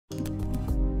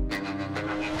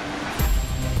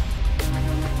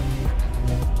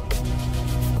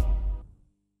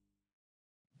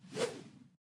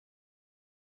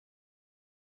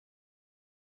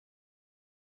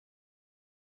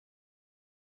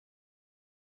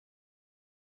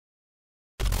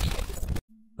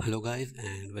Hello guys,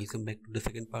 and welcome back to the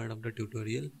second part of the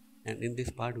tutorial. And in this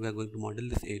part we are going to model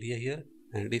this area here,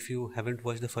 and if you haven't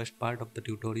watched the first part of the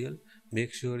tutorial,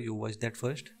 make sure you watch that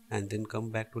first and then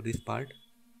come back to this part.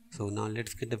 So now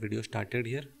let's get the video started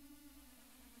here.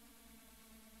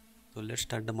 So let's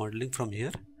start the modeling from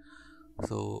here.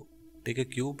 So take a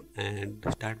cube and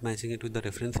start matching it with the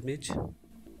reference image.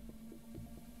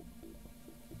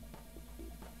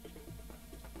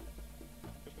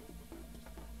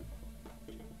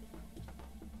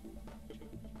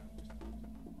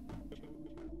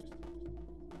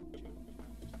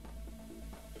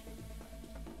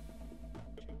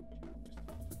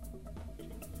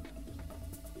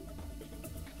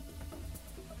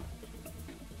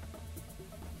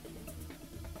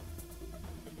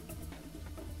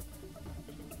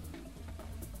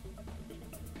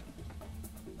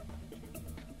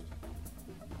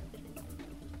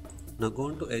 Now go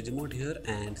on to edge mode here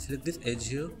and select this edge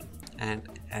here and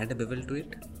add a bevel to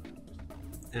it,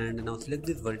 and now select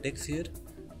this vertex here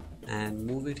and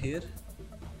move it here,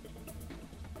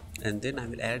 and then I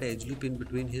will add an edge loop in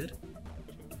between here,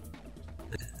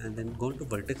 and then go to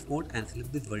vertex mode and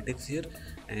select this vertex here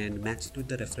and match it with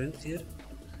the reference here,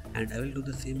 and I will do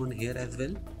the same on here as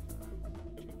well.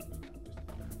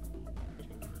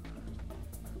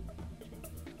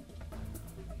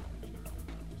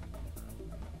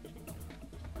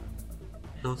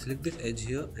 Now select this edge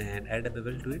here and add a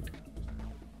bevel to it.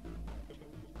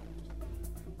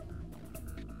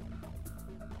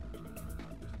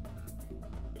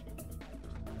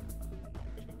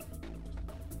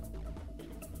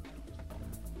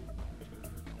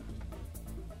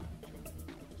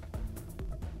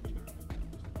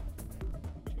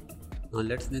 Now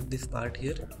let's make this part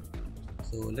here.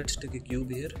 So let's take a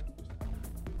cube here,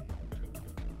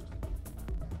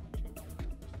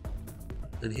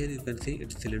 and here you can see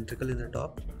it's cylindrical in the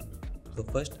top. So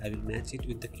first I will match it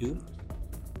with the cube.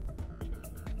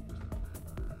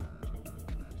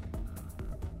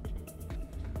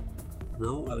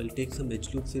 Now I will take some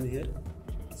edge loops in here.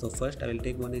 So first I will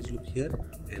take one edge loop here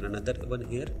and another one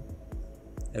here.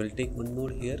 I will take one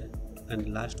more here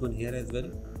and last one here as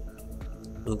well.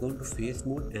 Now go to face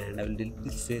mode and I will delete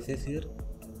these faces here.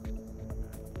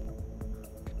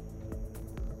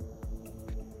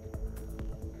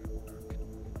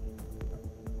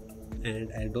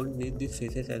 And I don't need these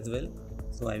faces as well,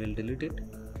 so I will delete it.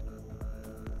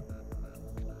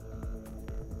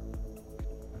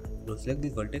 Now select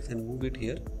this vertex and move it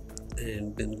here,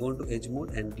 and then go to edge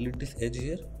mode and delete this edge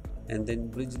here, and then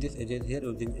bridge this edges here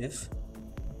using F.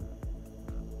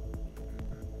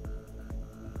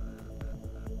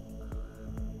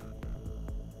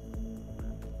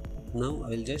 Now I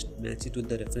will just match it with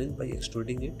the reference by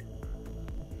extruding it.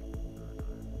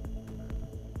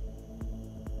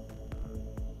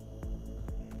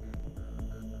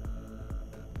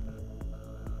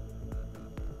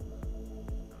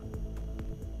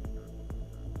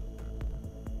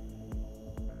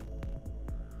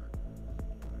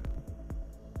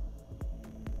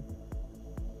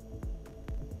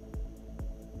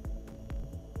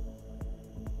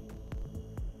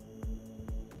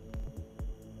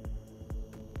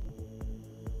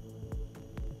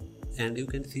 And you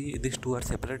can see these two are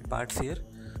separate parts here.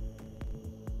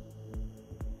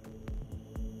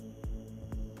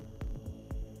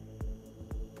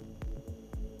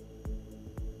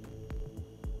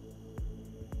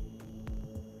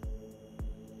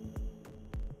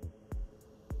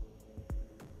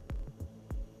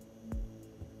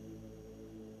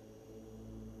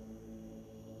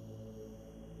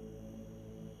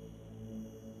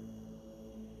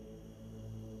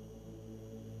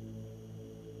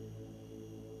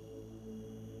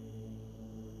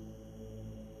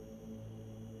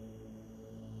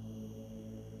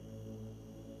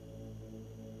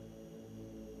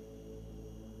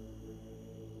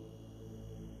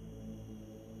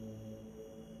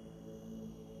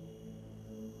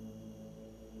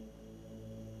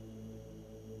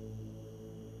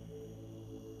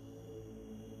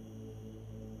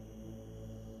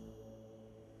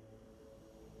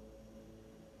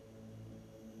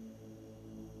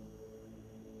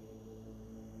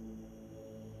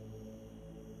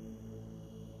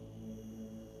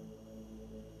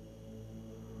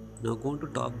 Now go to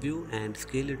top view and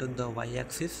scale it on the Y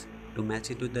axis to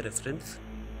match it with the reference.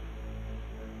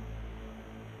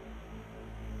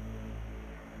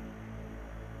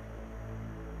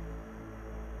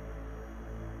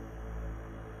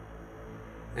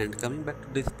 And coming back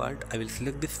to this part, I will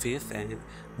select this face and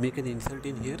make an insert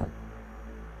in here.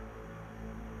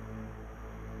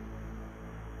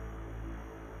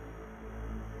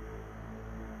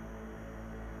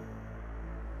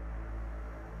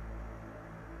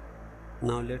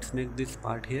 Now let's make this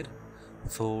part here.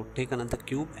 So take another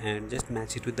cube and just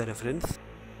match it with the reference.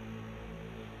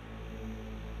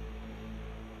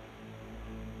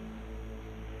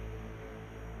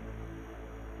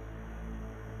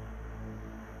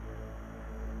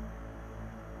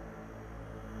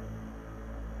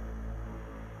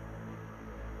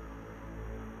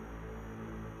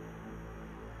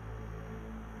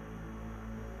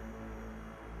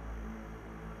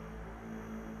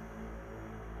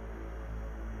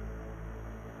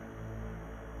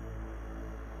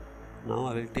 Now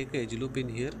I will take a edge loop in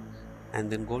here and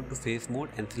then go to face mode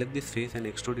and select this face and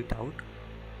extrude it out.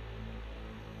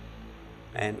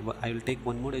 And I will take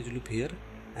one more edge loop here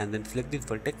and then select this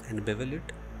vertex and bevel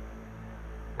it.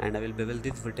 And I will bevel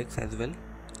this vertex as well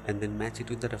and then match it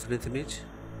with the reference image.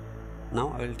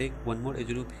 Now I will take one more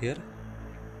edge loop here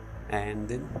and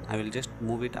then I will just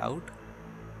move it out.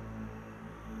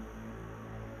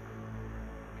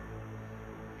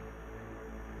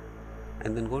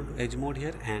 And then go to edge mode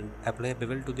here and apply a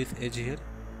bevel to this edge here.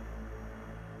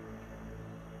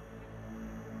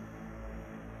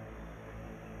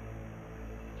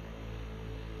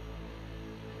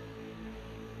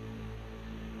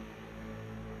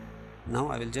 Now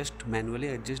I will just manually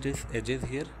adjust these edges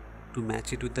here to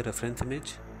match it with the reference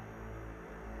image.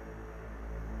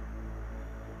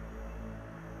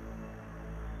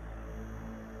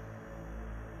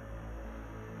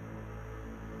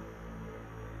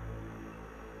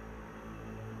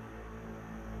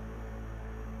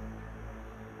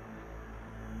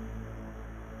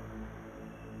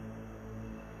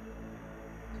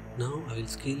 Now I will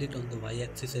scale it on the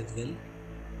y-axis as well.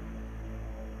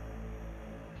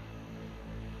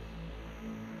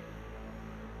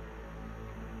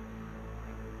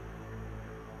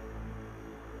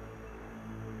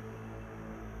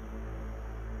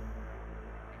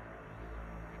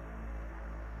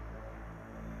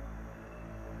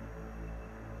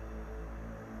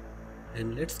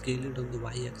 And let's scale it on the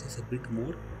y-axis a bit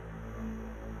more.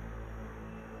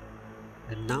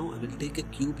 And now I will take a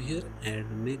cube here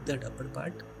and make that upper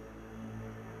part.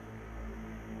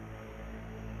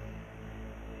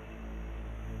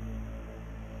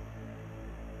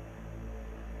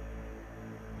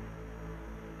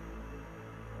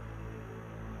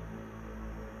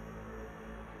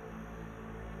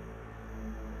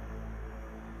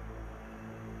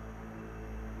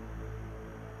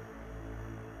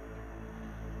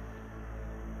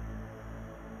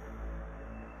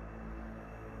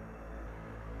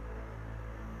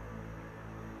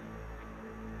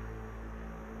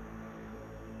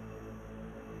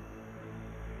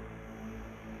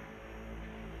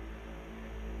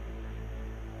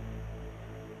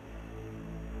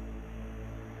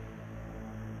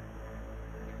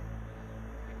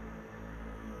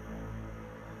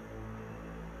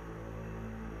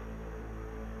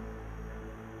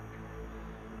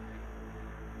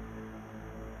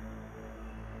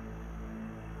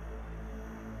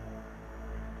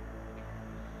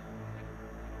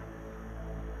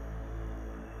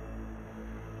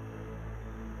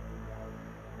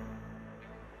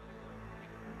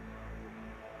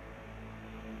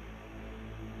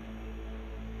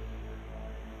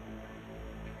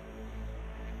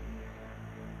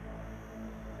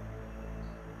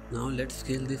 Now let's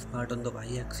scale this part on the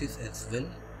y-axis as well.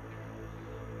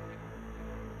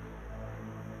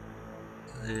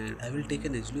 And I will take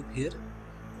an edge loop here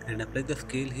and apply the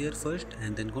scale here first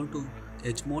and then go to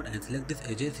edge mode and select these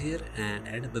edges here and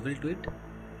add a bevel to it.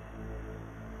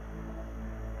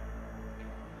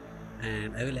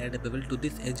 And I will add a bevel to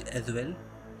this edge as well.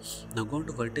 Now go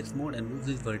to vertex mode and move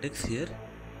this vertex here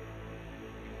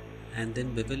and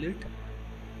then bevel it.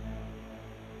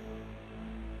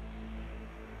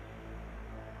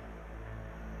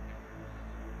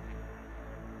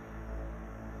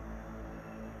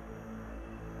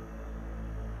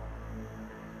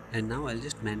 And now I'll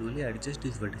just manually adjust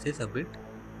these vertices a bit.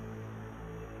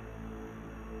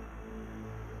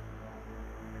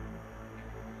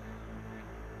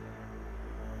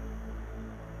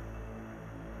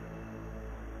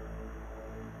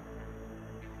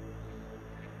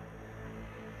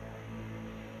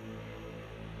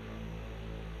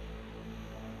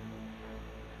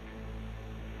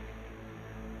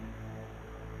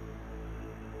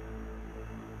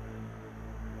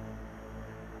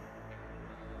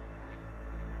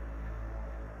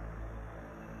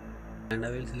 And I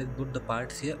will select both the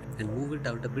parts here and move it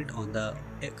out a bit on the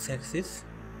x-axis.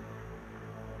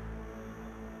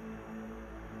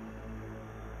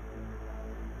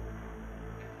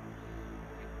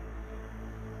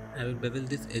 I will bevel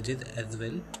these edges as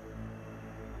well.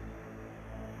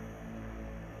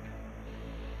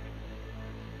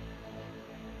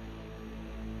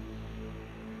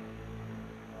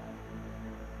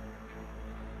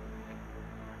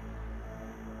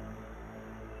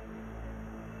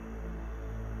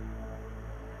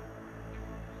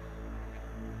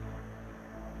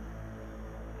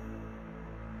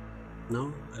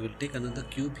 Now I will take another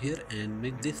cube here and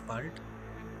make this part.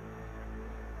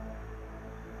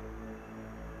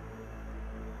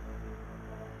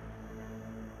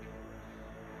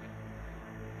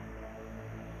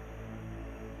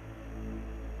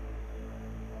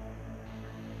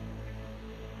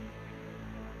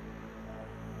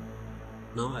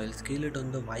 Now I will scale it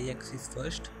on the y-axis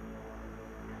first,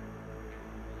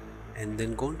 and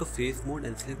then go into face mode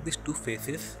and select these two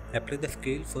faces. Apply the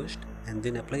scale first and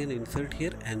then apply an insert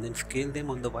here and then scale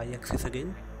them on the y-axis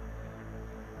again.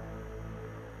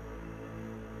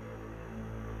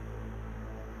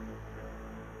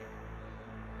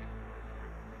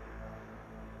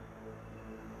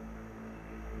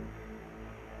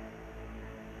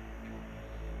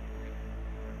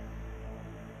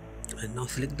 And now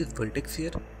select this vertex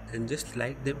here and just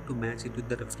slide them to match it with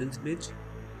the reference image.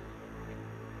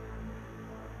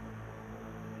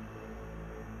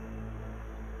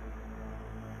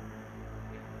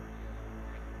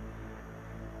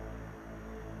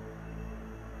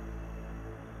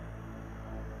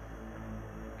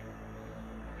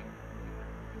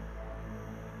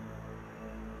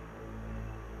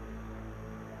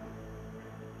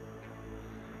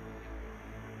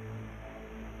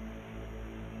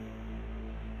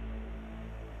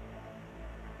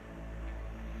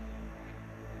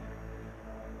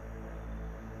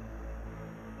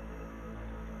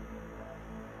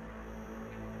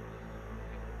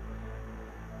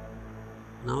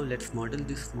 Now let's model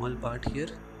this small part here.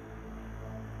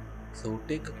 So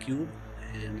take a cube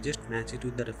and just match it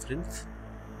with the reference.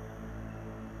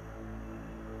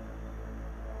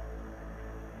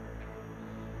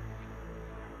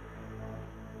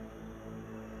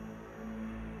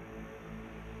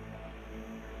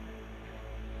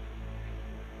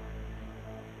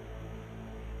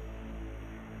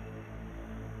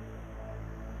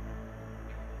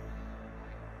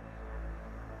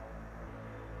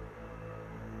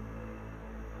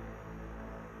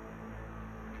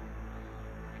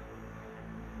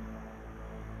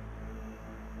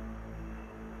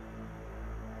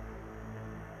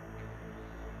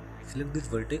 Select this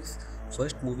vertex,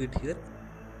 first move it here,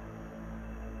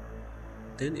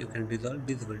 then you can dissolve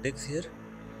this vertex here,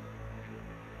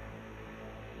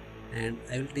 and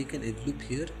I will take an edge loop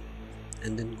here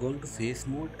and then go into face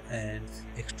mode and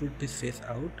extrude this face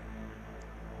out,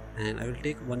 and I will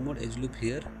take one more edge loop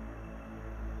here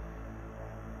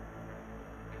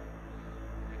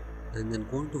and then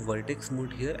go into vertex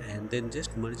mode here and then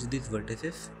just merge these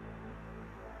vertices.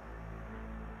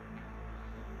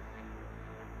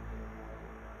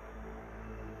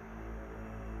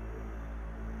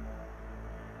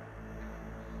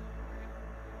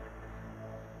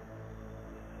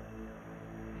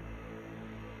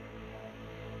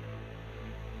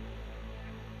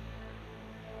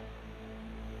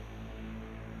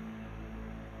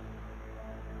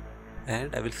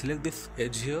 And I will select this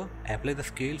edge here, apply the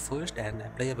scale first and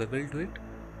apply a bevel to it,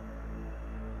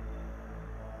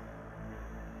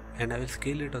 and I will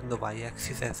scale it on the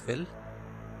y-axis as well.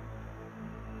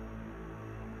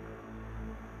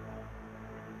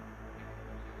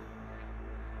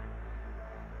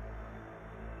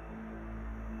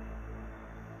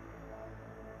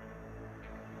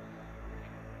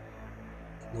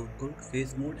 Now go to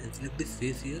face mode and select this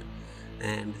face here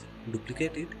and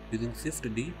duplicate it using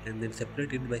Shift D and then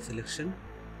separate it by selection.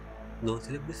 Now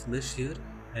select this mesh here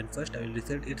and first I will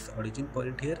reset its origin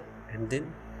point here and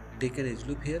then take an edge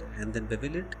loop here and then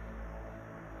bevel it.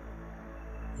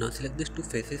 Now select these two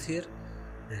faces here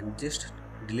and just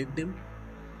delete them,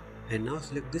 and now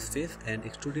select this face and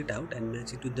extrude it out and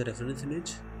match it with the reference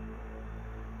image.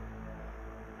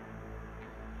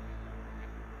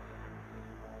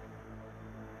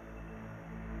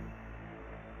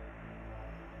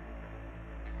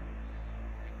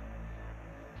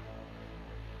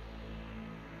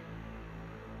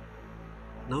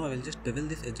 Now I will just bevel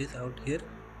these edges out here.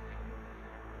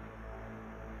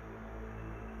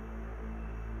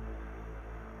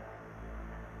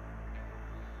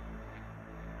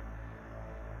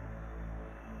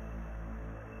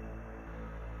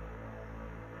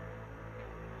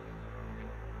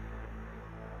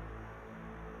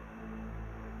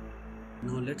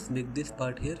 Now let's make this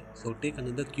part here. So take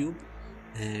another cube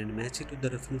and match it with the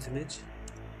reference image.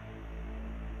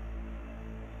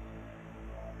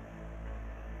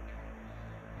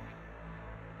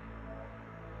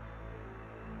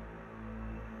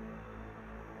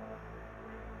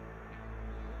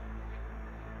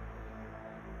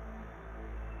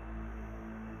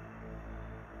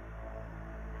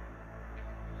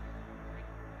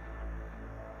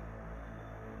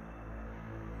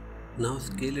 Now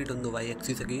scale it on the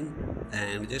y-axis again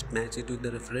and just match it with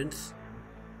the reference.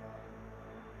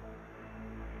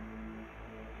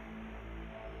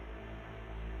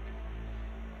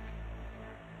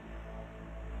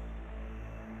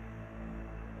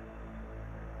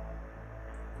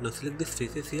 Now select these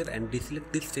faces here and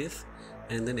deselect this face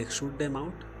and then extrude them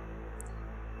out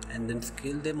and then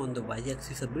scale them on the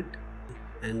y-axis a bit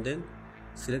and then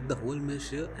select the whole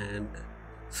mesh here and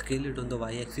scale it on the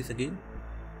y-axis again.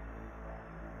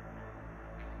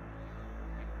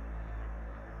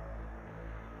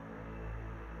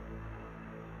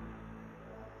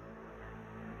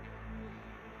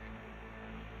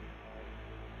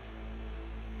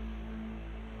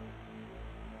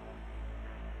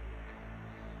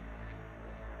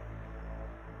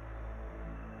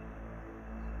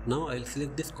 Now I will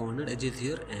select this corner edges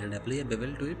here and apply a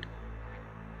bevel to it.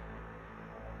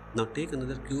 Now take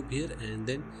another cube here and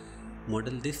then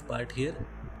model this part here.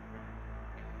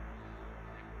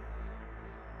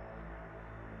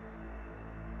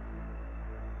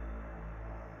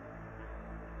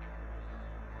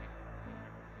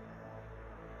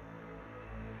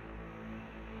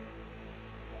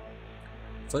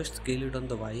 First scale it on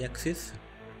the y-axis.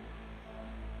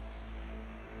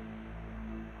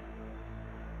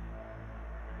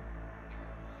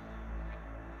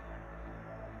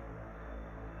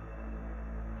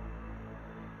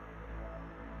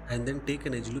 And then take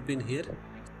an edge loop in here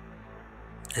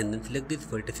and then select these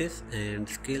vertices and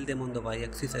scale them on the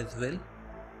y-axis as well.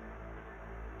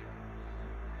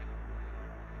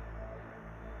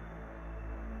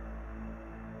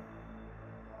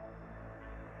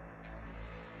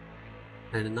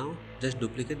 And now just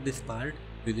duplicate this part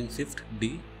using Shift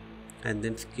D and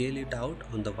then scale it out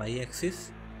on the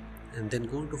y-axis and then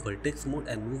go into vertex mode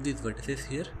and move these vertices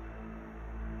here.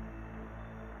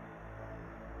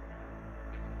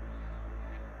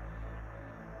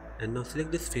 And now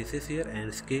select these faces here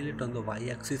and scale it on the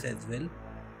y-axis as well.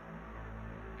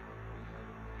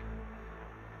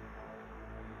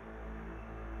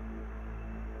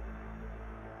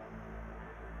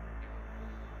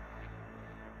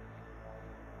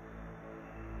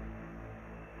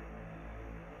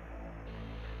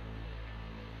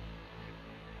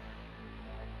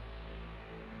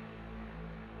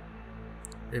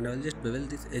 And I will just bevel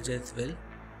this edge as well.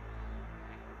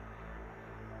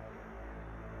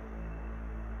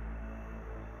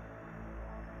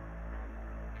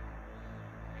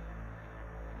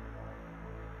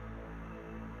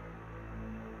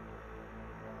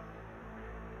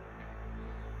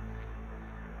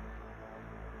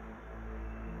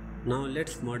 Now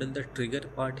let's model the trigger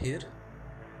part here.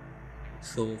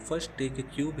 So first take a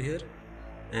cube here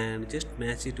and just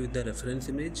match it with the reference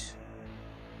image.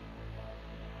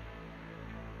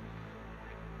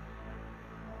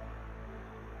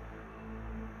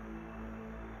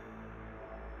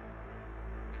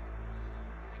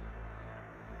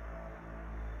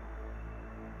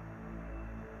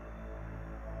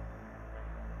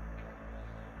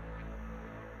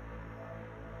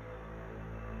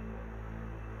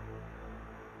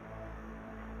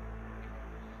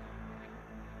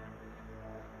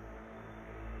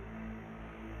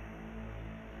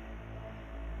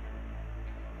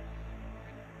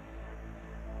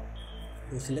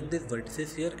 Now select these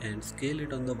vertices here and scale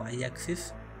it on the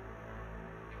y-axis.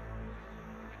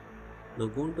 Now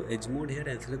go into edge mode here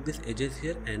and select these edges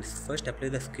here and first apply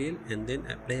the scale and then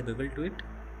apply a bevel to it.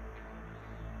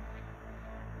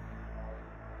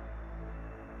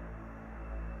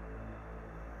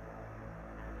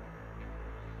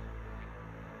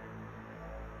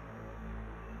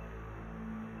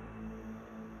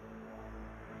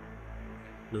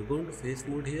 Now go into face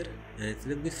mode here and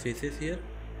select these faces here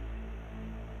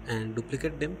and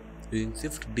duplicate them using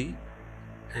Shift D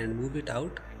and move it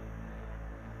out.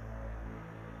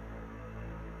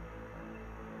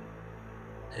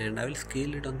 And I will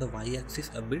scale it on the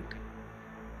y-axis a bit.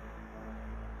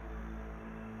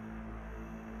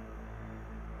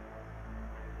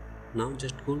 Now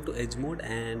just go into edge mode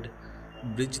and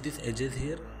bridge these edges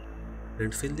here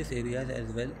and fill these areas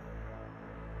as well.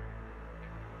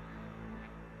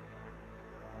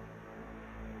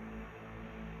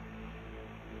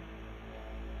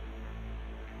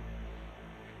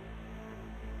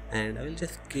 And I will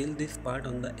just scale this part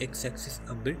on the x-axis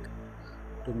a bit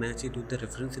to match it with the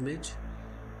reference image.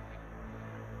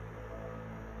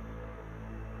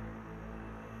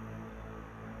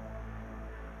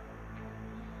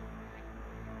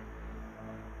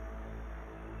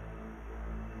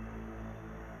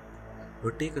 Now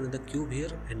take another cube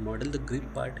here and model the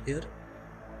grip part here.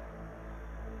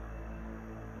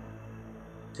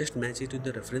 Just match it with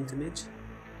the reference image.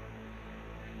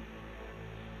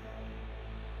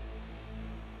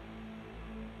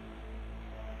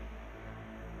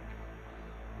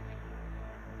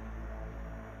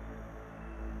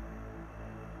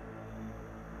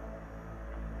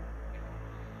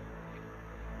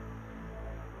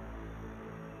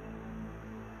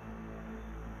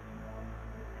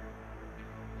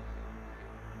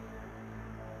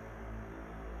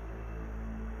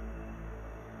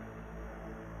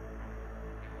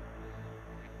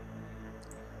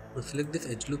 Now select this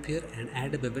edge loop here and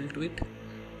add a bevel to it,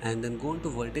 and then go into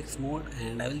vertex mode,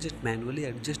 and I will just manually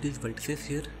adjust these vertices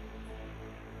here.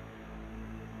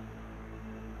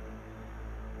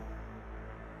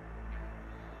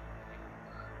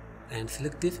 And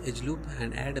select this edge loop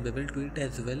and add a bevel to it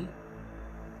as well.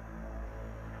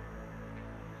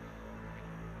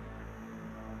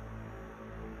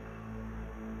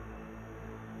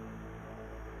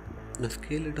 Now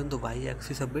scale it on the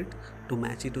y-axis a bit to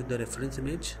match it with the reference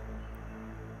image.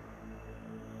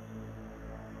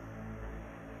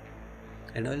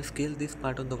 And I will scale this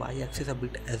part on the y-axis a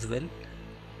bit as well.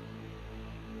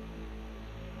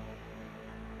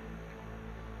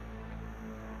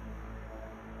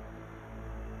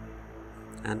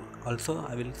 And also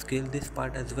I will scale this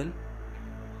part as well.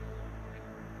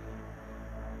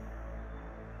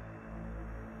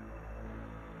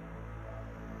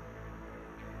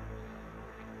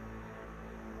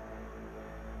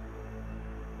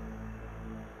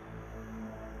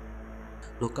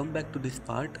 Now come back to this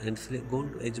part and go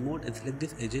into edge mode and select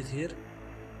these edges here.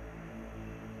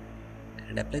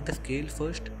 And apply the scale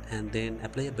first and then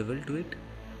apply a bevel to it.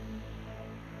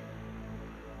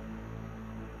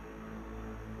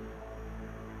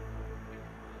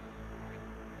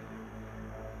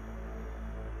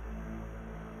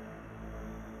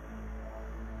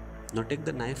 Now take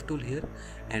the knife tool here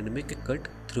and make a cut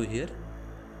through here.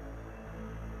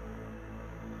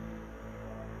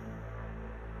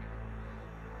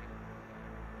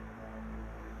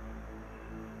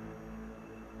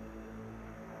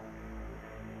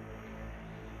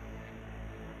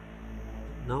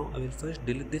 Now I will first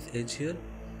delete this edge here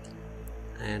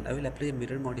and I will apply a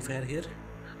mirror modifier here.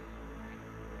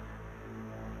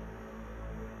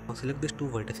 Now select these two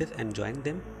vertices and join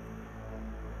them.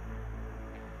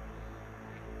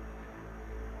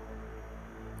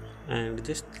 And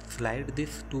just slide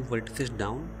these two vertices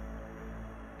down.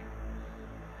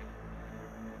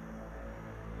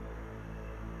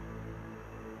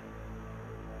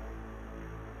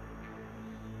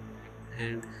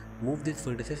 And move these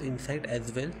vertices inside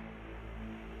as well.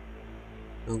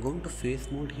 Now go into face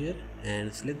mode here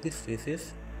and select these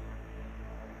faces.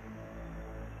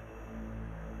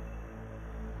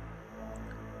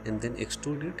 And then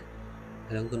extrude it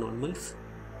along the normals.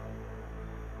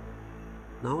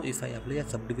 Now if I apply a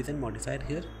subdivision modifier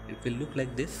here, it will look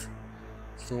like this.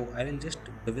 So I will just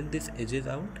bevel these edges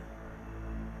out.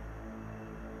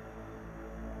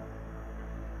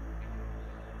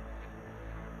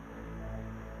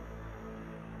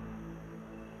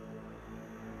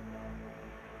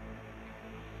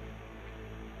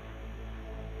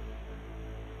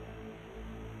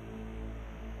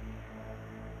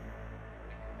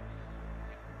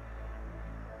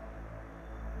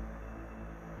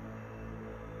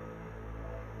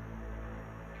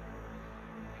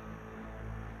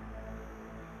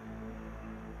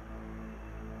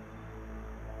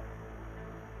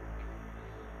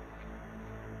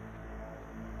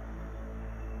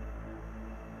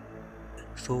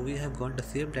 So we have got the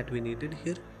shape that we needed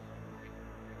here.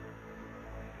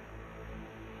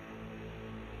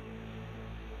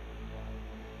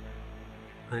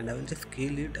 And I will just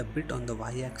scale it a bit on the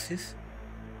y-axis.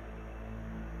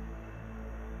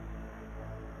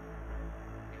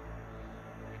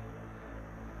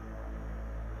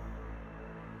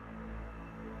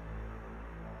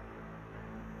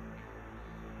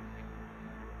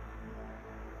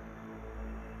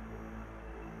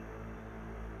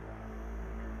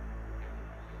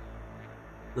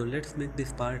 Now let's make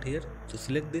this part here. So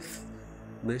select this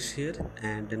mesh here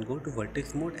and then go to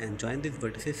vertex mode and join these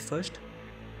vertices first.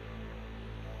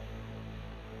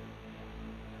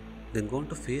 Then go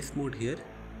into face mode here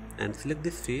and select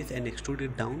this face and extrude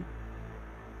it down.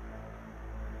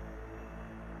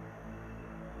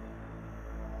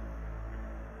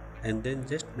 And then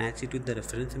just match it with the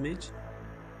reference image.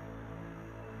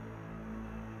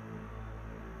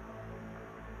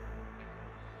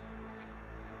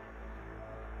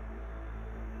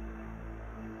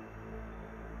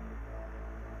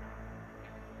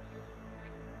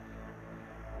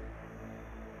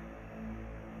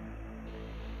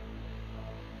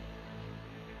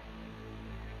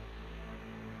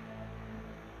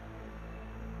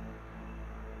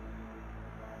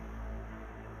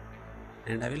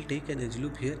 And I will take an edge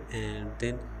loop here and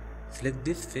then select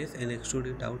this face and extrude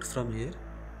it out from here.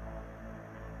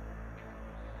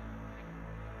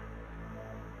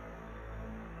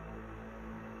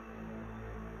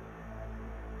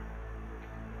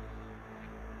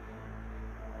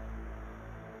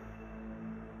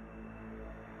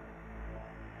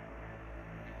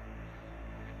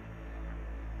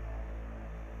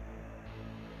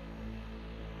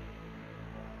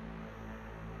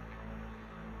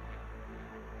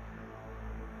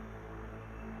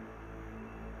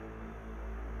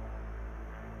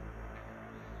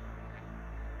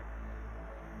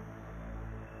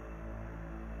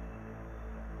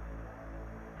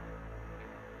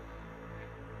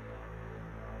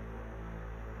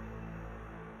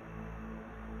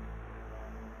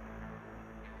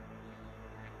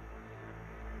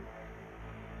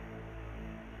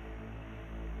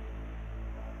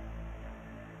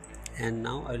 And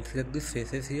now I will select these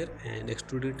faces here and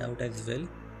extrude it out as well,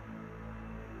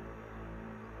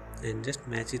 and just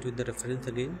match it with the reference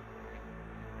again.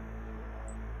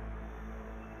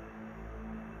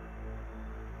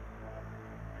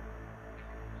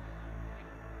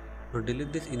 Now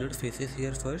delete these inner faces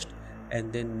here first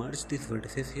and then merge these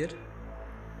vertices here.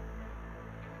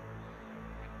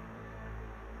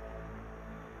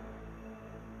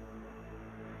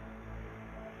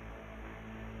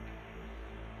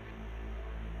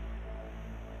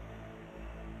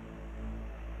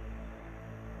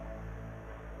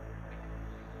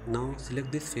 Now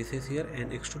select these faces here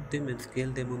and extrude them and scale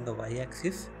them on the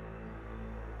y-axis.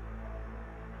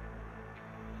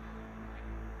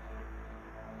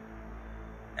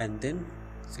 And then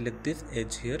select this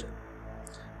edge here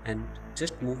and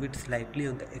just move it slightly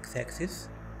on the x-axis.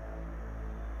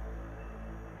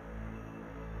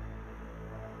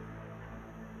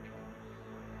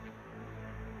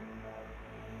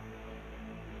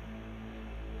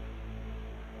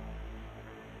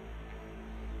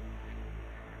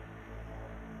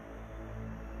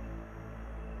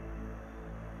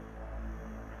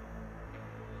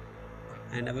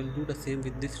 And I will do the same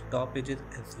with this top edges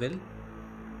as well.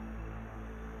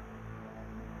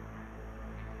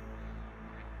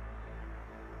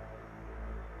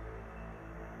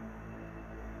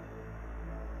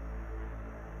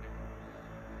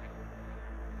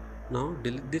 Now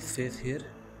delete this face here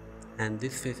and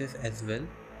these faces as well,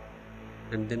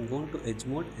 and then go into edge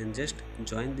mode and just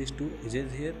join these two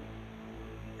edges here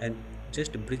and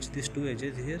just bridge these two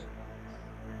edges here.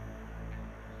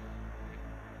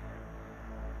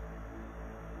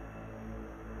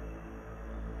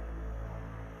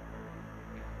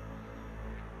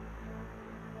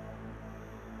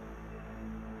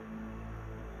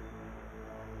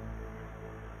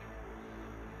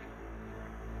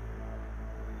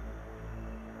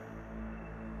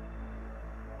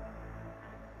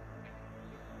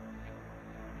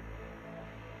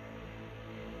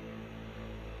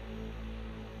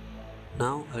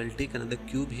 Now I will take another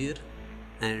cube here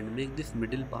and make this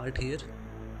middle part here.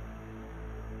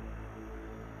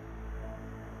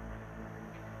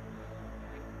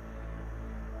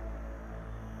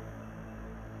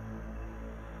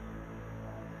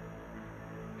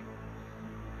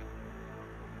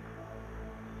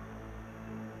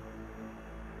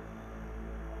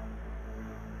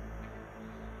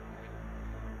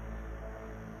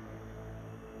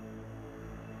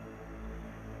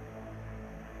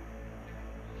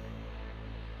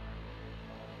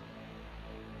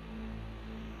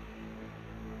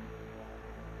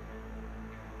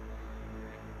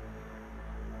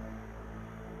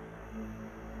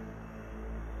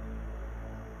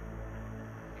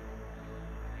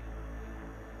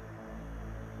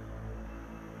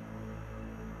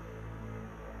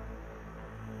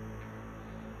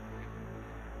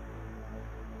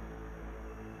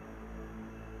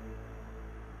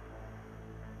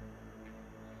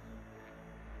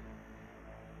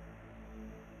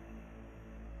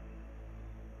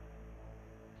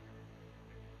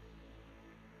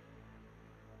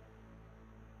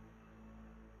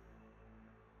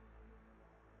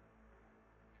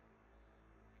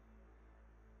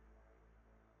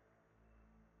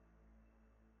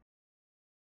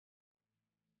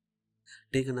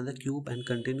 Take another cube and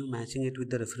continue matching it with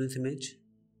the reference image.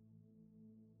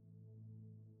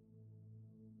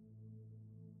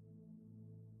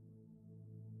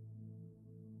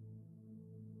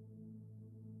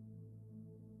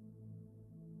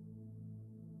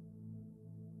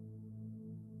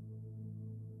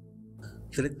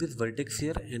 Select this vertex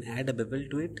here and add a bevel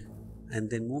to it, and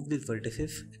then move these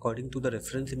vertices according to the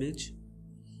reference image.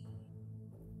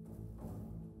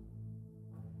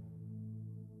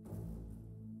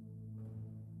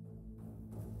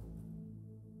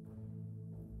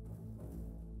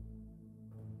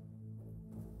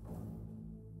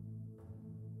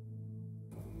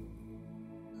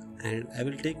 And I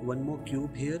will take one more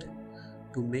cube here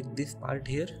to make this part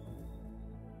here.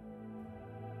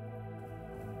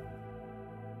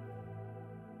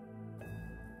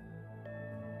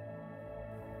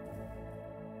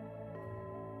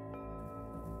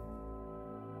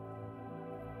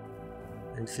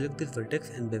 And select this vertex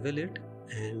and bevel it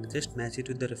and just match it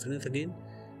with the reference again.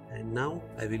 And now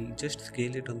I will just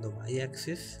scale it on the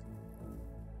y-axis.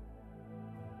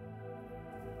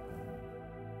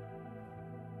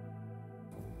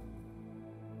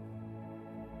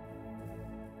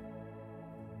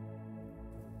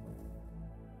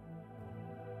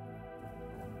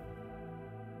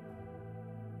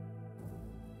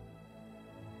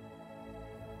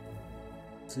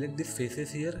 Select these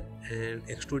faces here and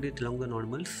extrude it along the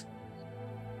normals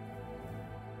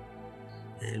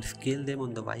and scale them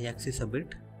on the y-axis a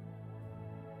bit.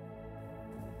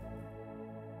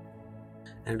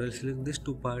 And we'll select these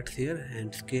two parts here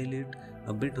and scale it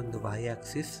a bit on the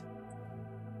y-axis.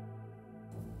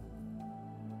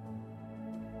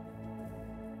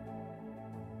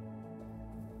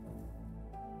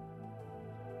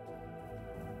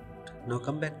 Now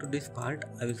come back to this part.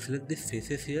 I will select these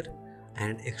faces here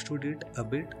and extrude it a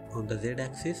bit on the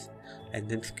z-axis and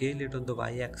then scale it on the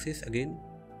y-axis again.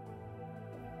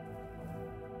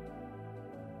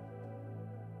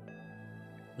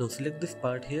 Now select this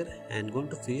part here and go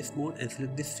into face mode and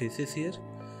select these faces here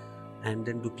and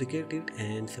then duplicate it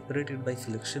and separate it by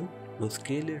selection. Now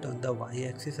scale it on the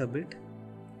y-axis a bit,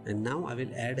 and now I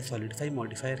will add a solidify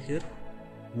modifier here.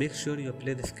 Make sure you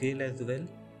apply the scale as well.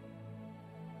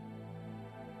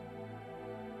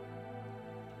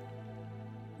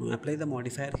 Now apply the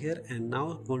modifier here and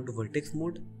now go into vertex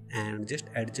mode and just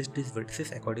adjust these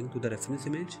vertices according to the reference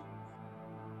image.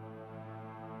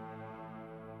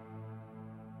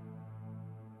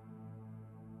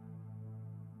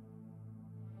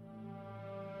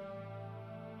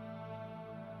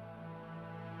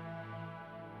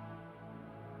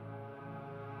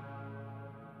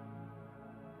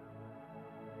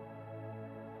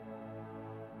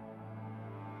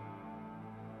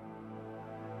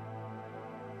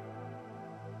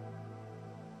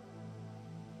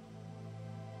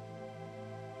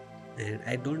 And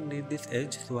I don't need this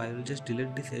edge, so I will just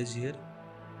delete this edge here.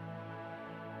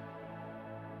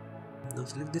 Now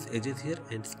select these edges here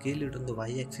and scale it on the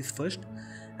y-axis first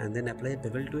and then apply a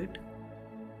bevel to it.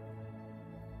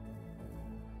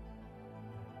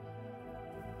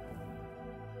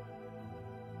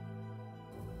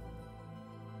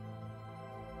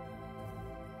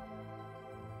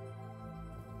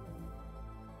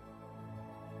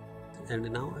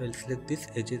 And now I will select these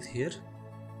edges here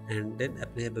and then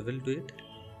apply a bevel to it.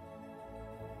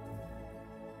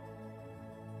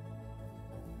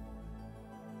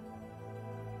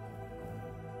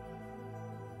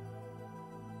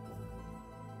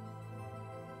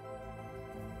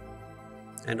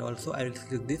 And also I will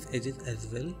select these edges as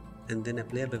well and then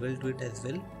apply a bevel to it as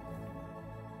well.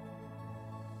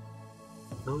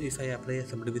 Now if I apply a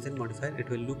subdivision modifier, it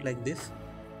will look like this.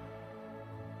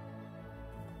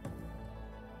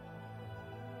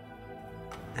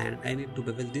 And I need to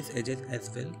bevel these edges as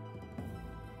well.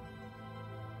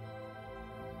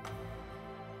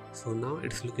 So now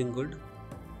it's looking good.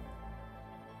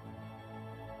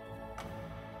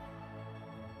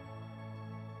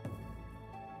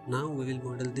 Now we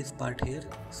will model this part here.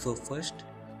 So first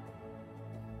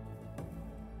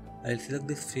I will select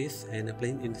this face and apply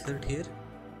an insert here.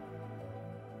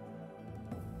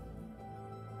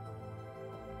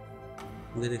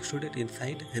 Then extrude it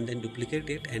inside and then duplicate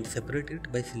it and separate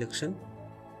it by selection.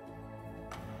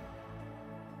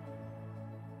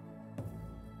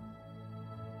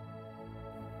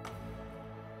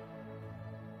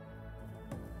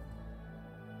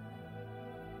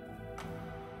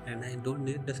 And I don't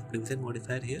need the subdivision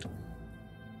modifier here.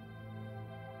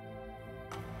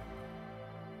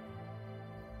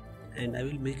 And I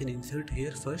will make an insert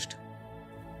here first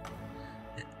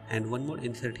and one more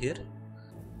insert here.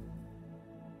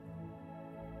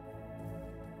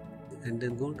 And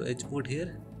then go to edge mode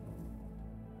here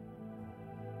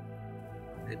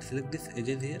and select these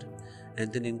edges here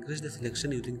and then increase the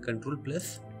selection using Ctrl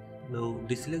plus. Now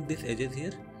deselect these edges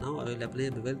here. Now I will apply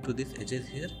a bevel to these edges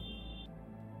here.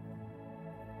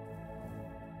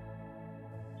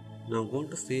 Now go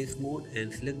to face mode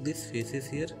and select these faces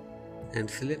here and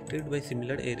select it by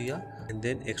similar area and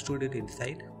then extrude it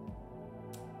inside.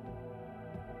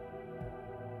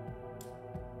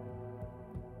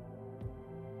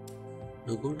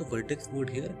 Now go to vertex mode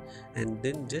here and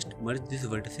then just merge these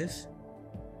vertices.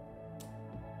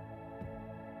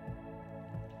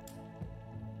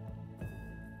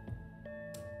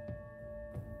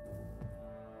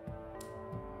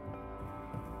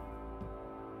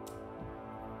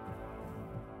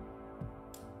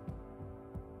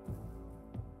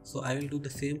 So I will do the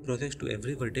same process to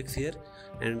every vertex here,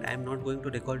 and I am not going to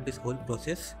record this whole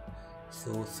process.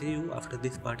 So see you after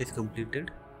this part is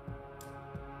completed.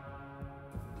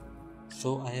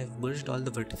 So I have merged all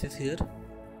the vertices here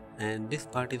and this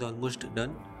part is almost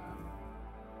done.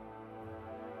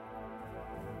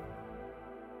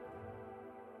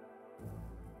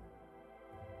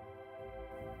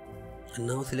 And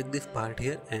now select this part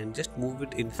here and just move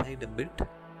it inside a bit.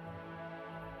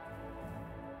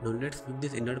 Now let's move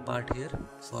this inner part here.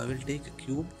 So I will take a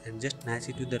cube and just match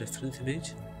it with the reference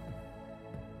image.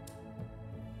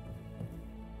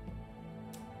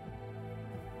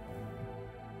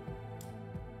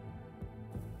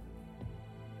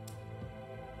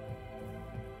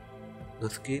 Now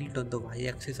scale it on the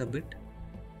y-axis a bit.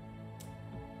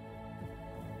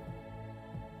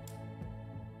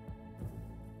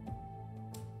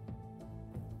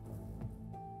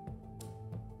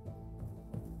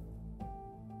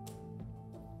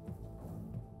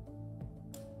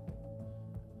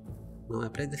 Now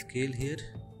apply the scale here,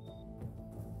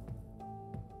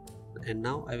 and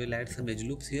now I will add some edge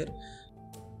loops here.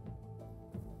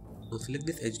 Now select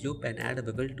this edge loop and add a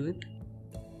bevel to it.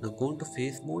 Now go into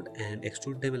face mode and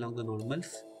extrude them along the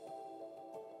normals.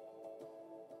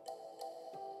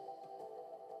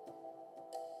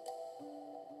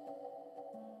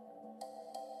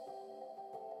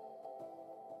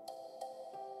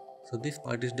 So this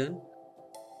part is done.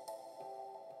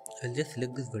 I'll just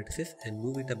select these vertices and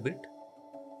move it a bit.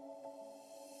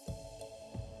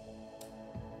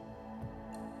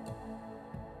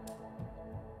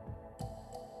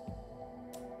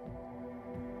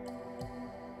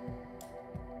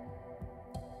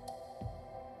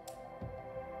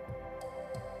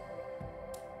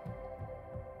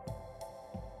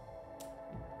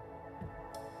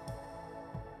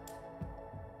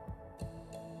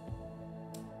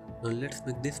 Now let's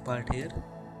make this part here.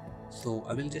 So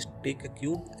I will just take a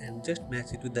cube and just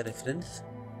match it with the reference.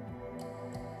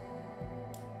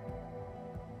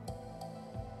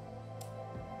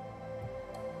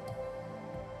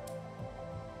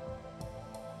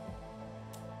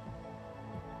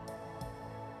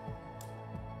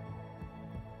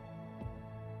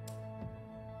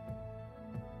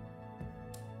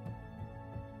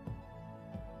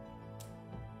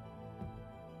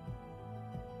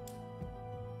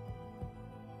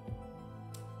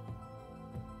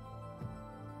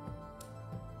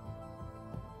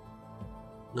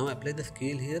 Now apply the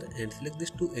scale here and select these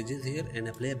two edges here and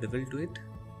apply a bevel to it.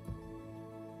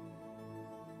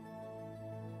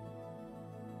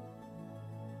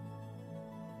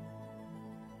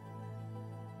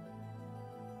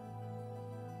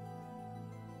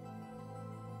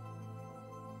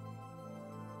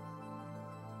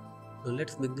 Now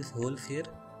let's make these holes here.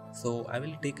 So I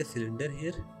will take a cylinder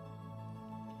here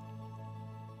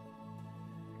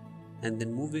and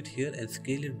then move it here and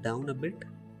scale it down a bit.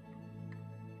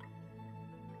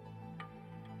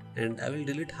 And I will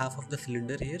delete half of the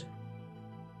cylinder here.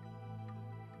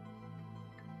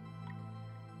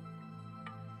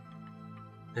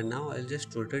 And now I'll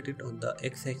just rotate it on the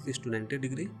x-axis to 90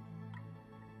 degree.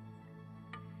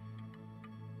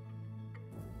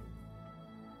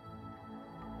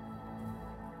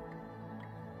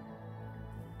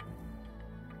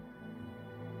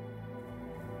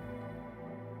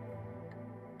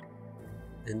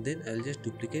 And then I'll just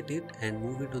duplicate it and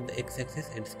move it on the x-axis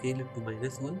and scale it to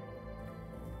 -1.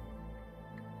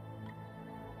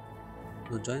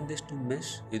 Now join this to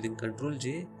mesh using Ctrl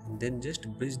J and then just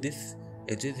bridge this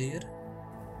edges here.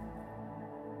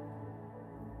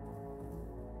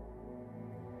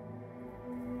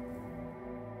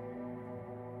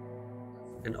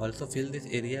 And also fill this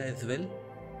area as well.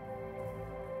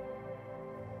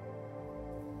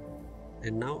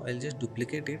 And now I'll just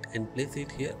duplicate it and place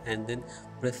it here and then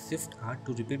press Shift R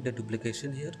to repeat the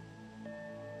duplication here.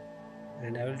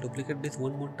 And I will duplicate this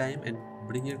one more time and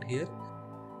bring it here.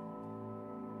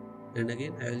 And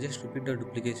again I will just repeat the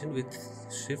duplication with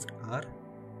Shift R.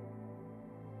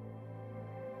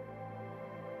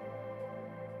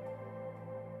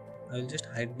 I will just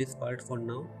hide this part for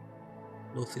now.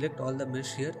 Now select all the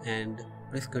mesh here and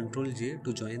press Ctrl J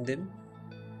to join them.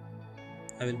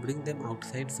 I will bring them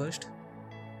outside first.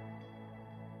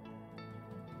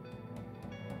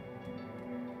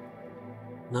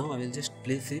 Now I will just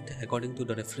place it according to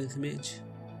the reference image.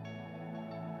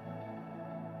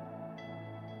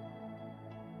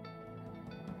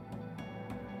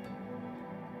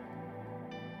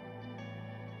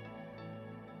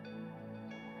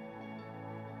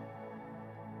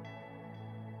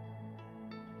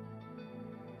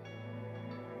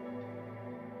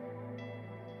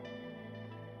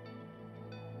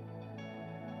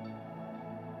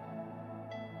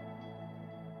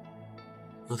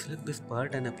 Now select this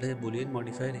part and apply a boolean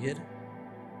modifier here.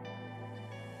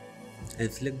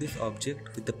 And select this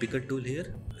object with the picker tool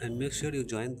here and make sure you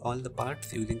join all the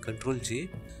parts using Ctrl J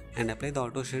and apply the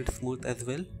auto shade smooth as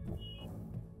well.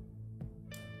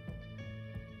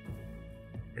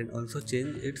 And also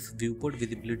change its viewport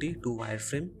visibility to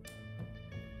wireframe.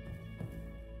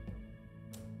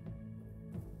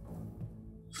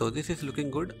 So this is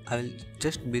looking good. I will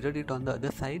just mirror it on the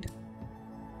other side.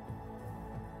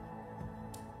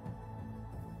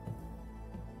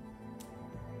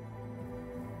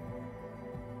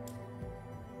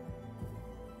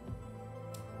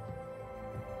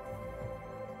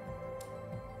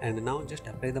 And now just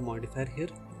apply the modifier here,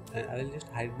 and I will just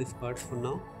hide these parts for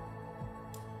now.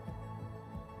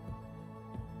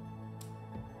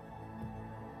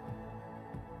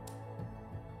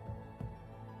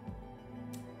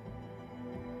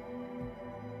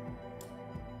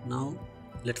 Now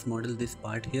let's model this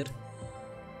part here.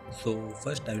 So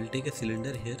first I will take a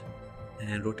cylinder here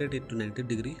and rotate it to 90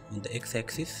 degree on the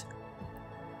x-axis,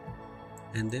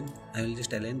 and then I will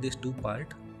just align these two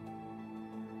parts.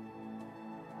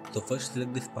 So first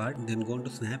select this part, then go on to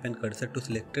snap and cursor to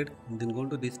selected, and then go on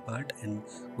to this part and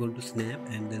go on to snap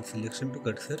and then selection to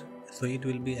cursor, so it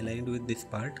will be aligned with this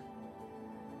part.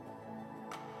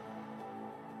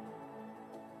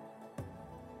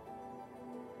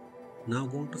 Now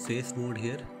go on to face mode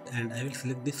here, and I will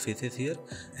select these faces here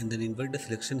and then invert the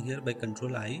selection here by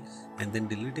Ctrl I and then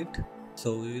delete it.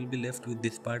 So we will be left with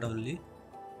this part only.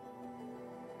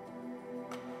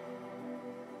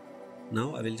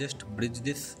 Now I will just bridge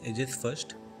these edges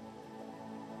first,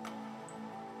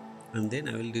 and then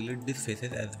I will delete these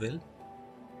faces as well.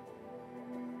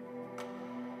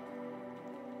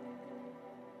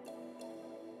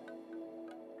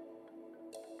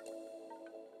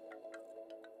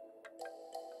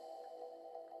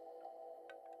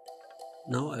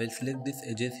 Now I will select these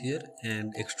edges here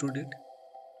and extrude it.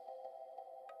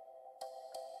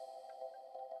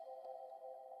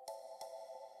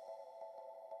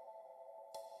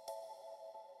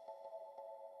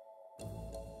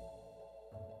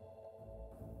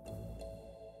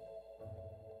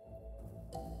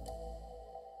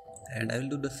 And I will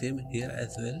do the same here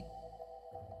as well.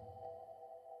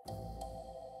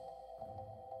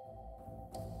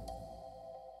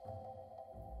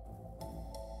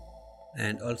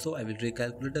 And also I will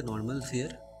recalculate the normals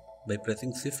here by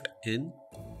pressing Shift N.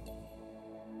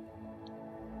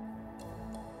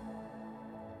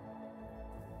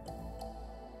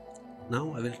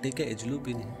 Now I will take a edge loop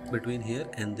in between here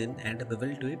and then add a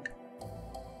bevel to it.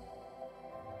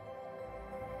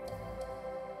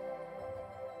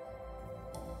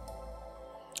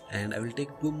 And I will take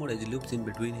two more edge loops in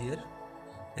between here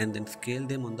and then scale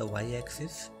them on the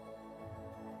y-axis.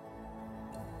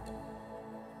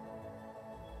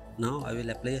 Now I will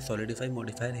apply a solidify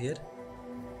modifier here.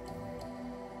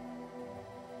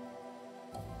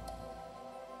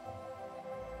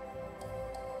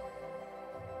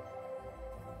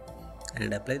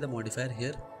 And apply the modifier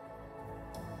here.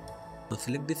 Now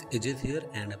select these edges here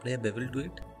and apply a bevel to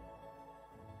it.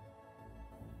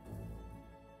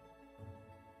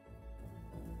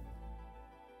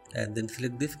 And then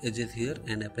select these edges here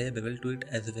and apply a bevel to it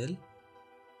as well.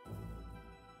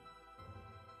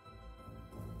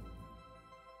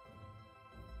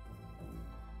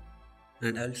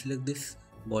 And I will select this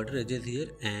border edges here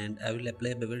and I will apply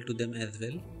a bevel to them as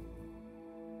well.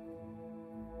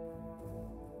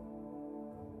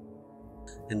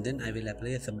 And then I will apply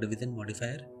a subdivision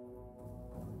modifier.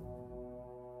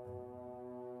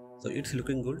 So it's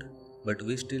looking good, but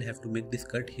we still have to make this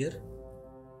cut here.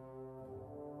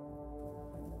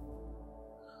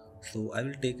 So I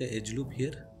will take a edge loop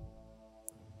here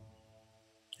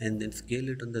and then scale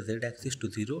it on the Z axis to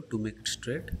 0 to make it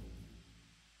straight.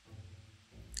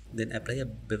 Then apply a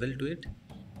bevel to it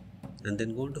and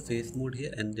then go into face mode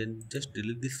here and then just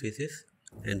delete these faces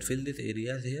and fill these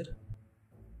areas here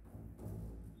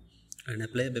and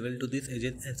apply a bevel to these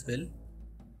edges as well.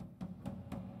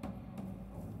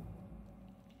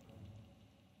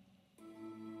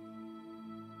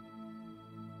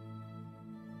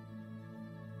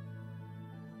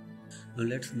 Now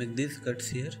let's make these cuts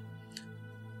here.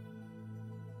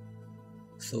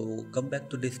 So come back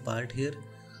to this part here.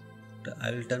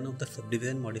 I will turn off the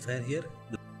subdivision modifier here.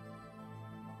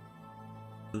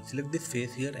 Select this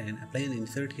face here and apply an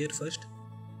insert here first.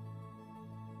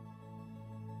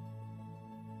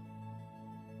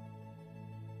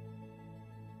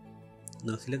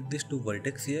 Now select these two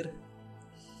vertex here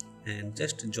and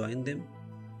just join them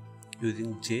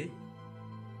using J.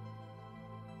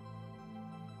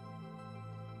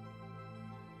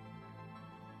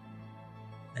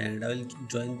 And I will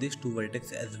join these two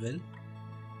vertex as well.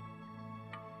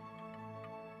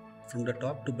 From the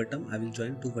top to bottom I will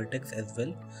join two vertex as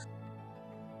well.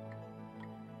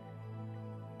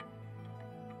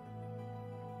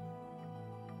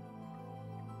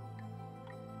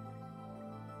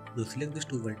 Now select these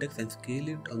two vertex and scale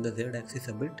it on the Z axis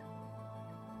a bit.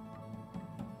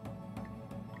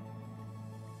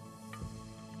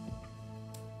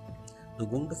 Now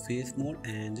go into face mode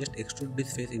and just extrude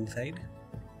this face inside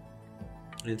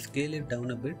and scale it down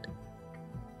a bit.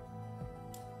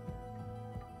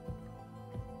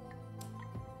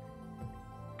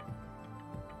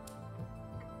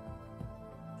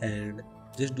 and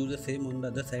just do the same on the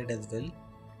other side as well.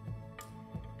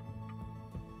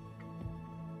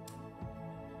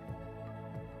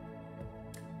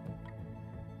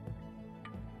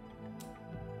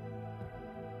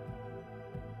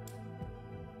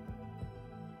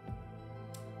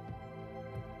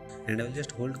 And I will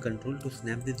just hold Ctrl to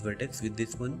snap this vertex with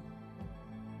this one.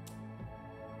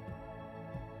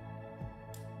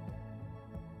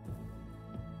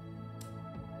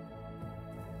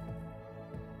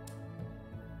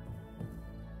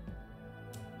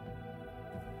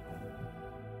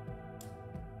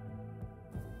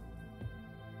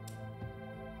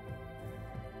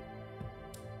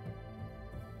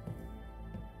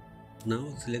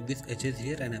 Now select these edges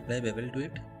here and apply bevel to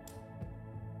it.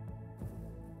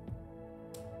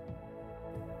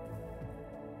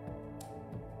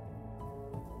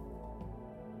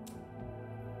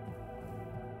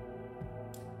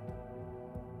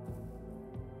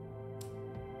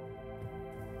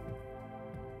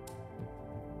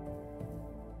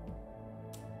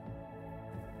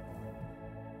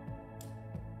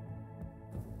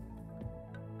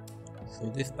 So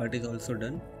this part is also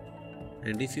done,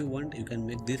 and if you want you can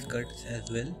make these cuts as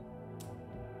well.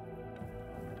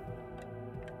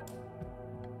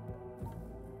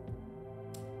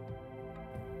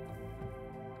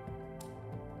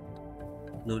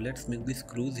 Now let's make these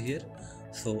screws here.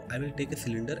 So I will take a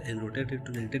cylinder and rotate it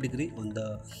to 90 degree on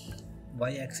the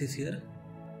Y axis here.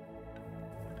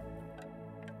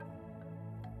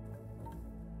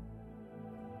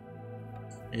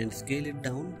 And scale it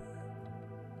down.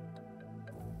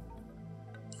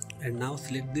 And now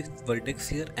select this vertex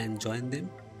here and join them.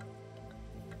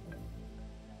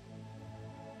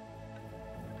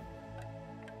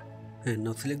 And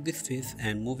now select this face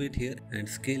and move it here and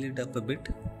scale it up a bit.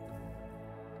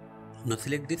 Now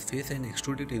select this face and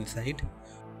extrude it inside.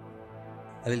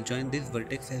 I will join this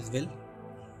vertex as well.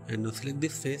 And now select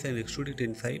this face and extrude it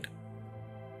inside.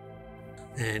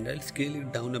 And I'll scale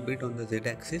it down a bit on the Z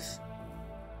axis.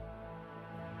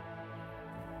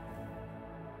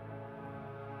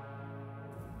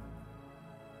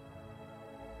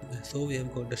 So we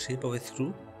have got the shape of a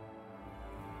screw.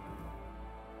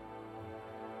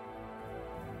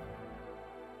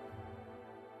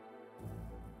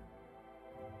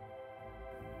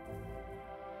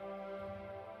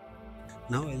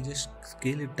 Now I'll just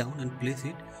scale it down and place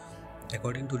it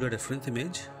according to the reference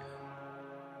image.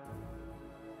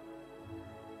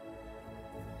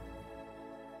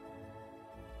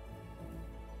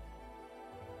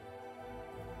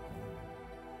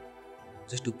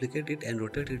 Just duplicate it and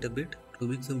rotate it a bit to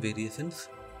make some variations.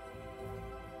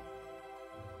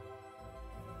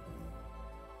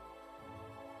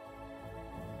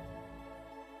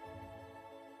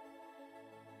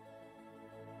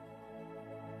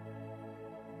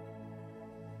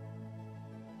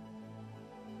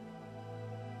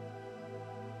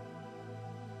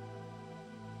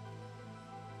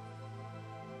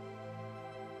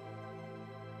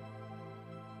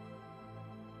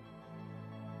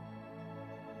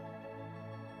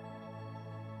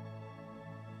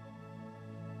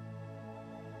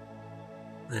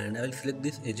 And I will select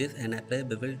these edges and apply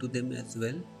bevel to them as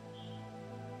well.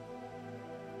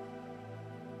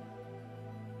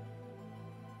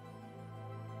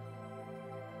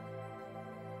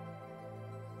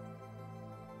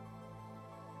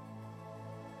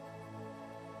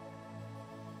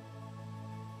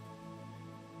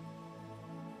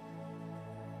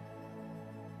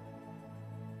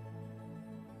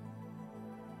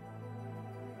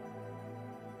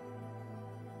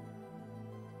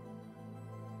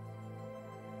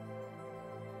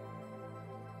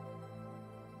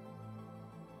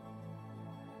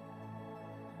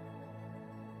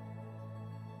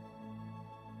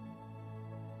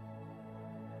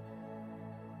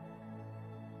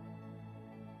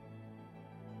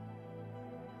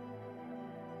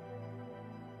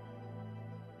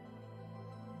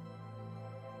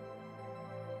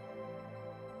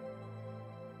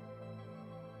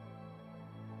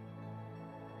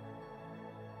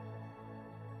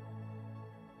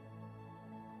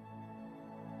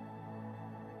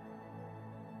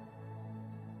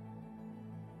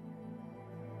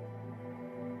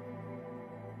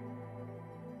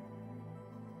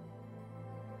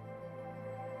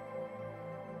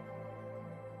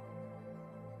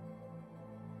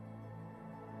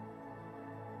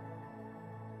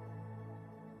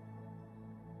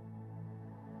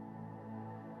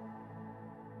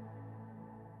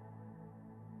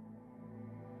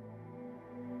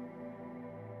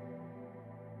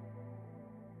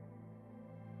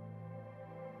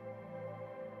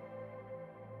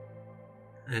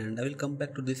 And I will come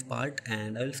back to this part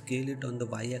and I will scale it on the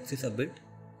y-axis a bit,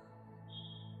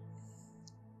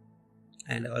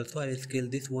 and also I will scale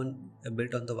this one a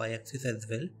bit on the y-axis as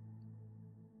well.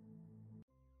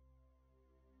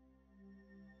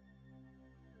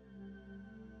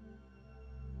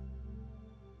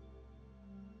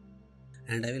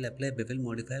 And I will apply bevel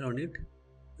modifier on it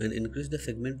and increase the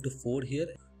segment to 4 here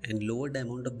and lower the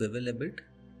amount of bevel a bit.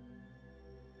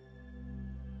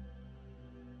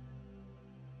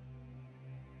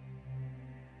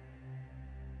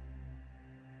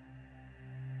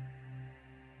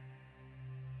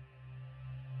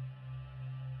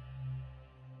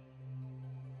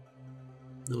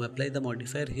 Now apply the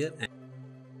modifier here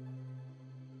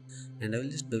and I will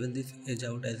just bevel this edge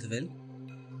out as well.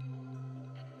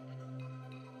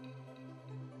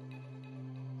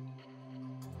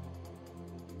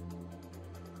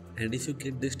 And if you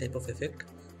get this type of effect,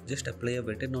 just apply a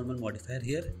weighted normal modifier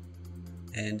here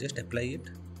and just apply it.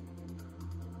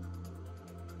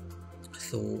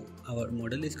 So our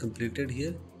model is completed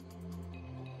here,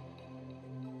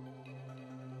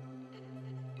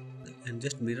 and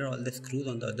just mirror all the screws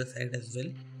on the other side as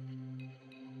well.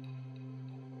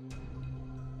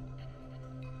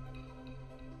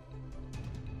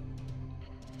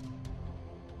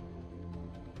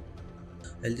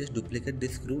 I'll just duplicate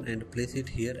this screw and place it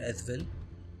here as well.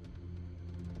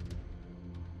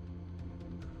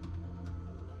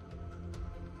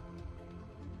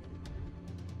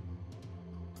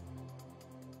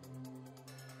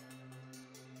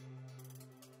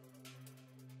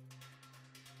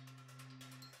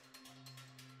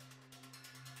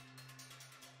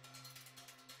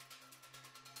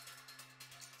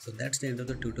 So that's the end of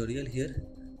the tutorial here.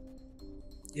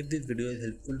 If this video is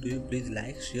helpful to you, please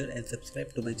like, share and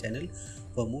subscribe to my channel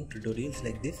for more tutorials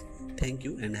like this. Thank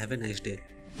you and have a nice day.